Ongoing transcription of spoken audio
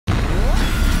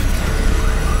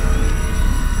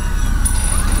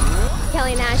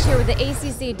Nash here with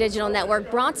the ACC Digital Network,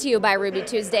 brought to you by Ruby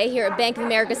Tuesday here at Bank of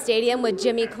America Stadium with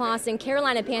Jimmy Clausen,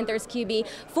 Carolina Panthers QB,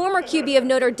 former QB of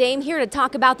Notre Dame, here to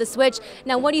talk about the switch.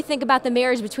 Now, what do you think about the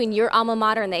marriage between your alma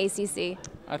mater and the ACC?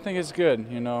 I think it's good.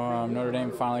 Notre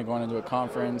Dame finally going into a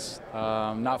conference,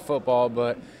 not football,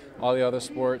 but all the other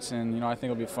sports, and I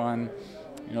think it'll be fun,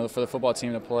 for the football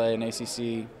team to play an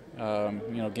ACC,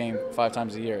 game 5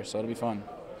 times a year. So it'll be fun.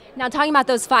 Now, talking about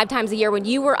those 5 times a year, when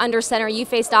you were under center, you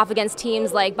faced off against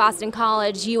teams like Boston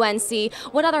College, UNC.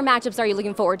 What other matchups are you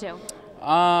looking forward to?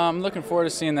 I'm looking forward to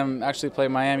seeing them actually play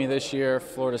Miami this year,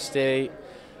 Florida State,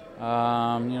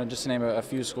 just to name a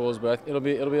few schools, but it'll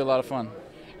be a lot of fun.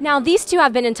 Now, these two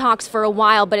have been in talks for a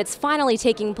while, but it's finally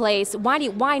taking place. Why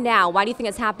now? Why do you think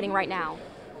it's happening right now?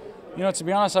 To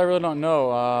be honest, I really don't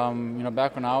know.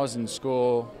 Back when I was in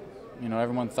school,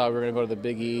 everyone thought we were going to go to the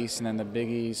Big East, and then the Big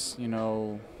East,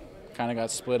 kind of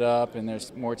got split up, and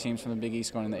there's more teams from the Big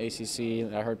East going to the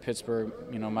ACC. I heard Pittsburgh,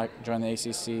 might join the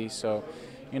ACC. So,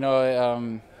 I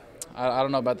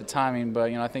don't know about the timing, but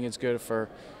I think it's good for,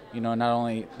 not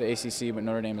only the ACC but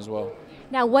Notre Dame as well.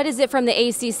 Now, what is it from the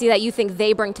ACC that you think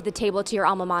they bring to the table to your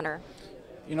alma mater?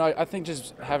 I think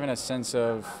just having a sense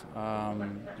of,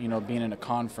 being in a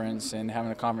conference and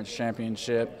having a conference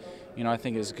championship, I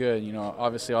think is good.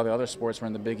 Obviously all the other sports were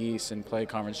in the Big East and play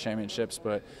conference championships,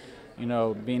 but,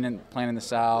 playing in the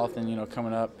South and,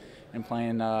 coming up and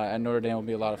playing at Notre Dame will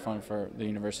be a lot of fun for the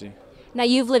university. Now,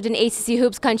 you've lived in ACC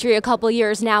hoops country a couple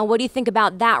years now. What do you think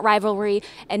about that rivalry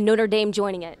and Notre Dame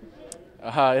joining it?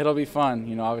 It'll be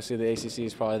fun. Obviously the ACC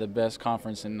is probably the best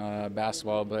conference in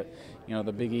basketball, but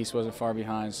the Big East wasn't far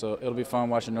behind, so it'll be fun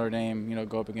watching Notre Dame,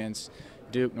 go up against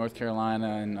Duke, North Carolina,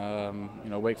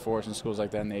 and Wake Forest and schools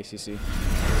like that in the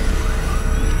ACC.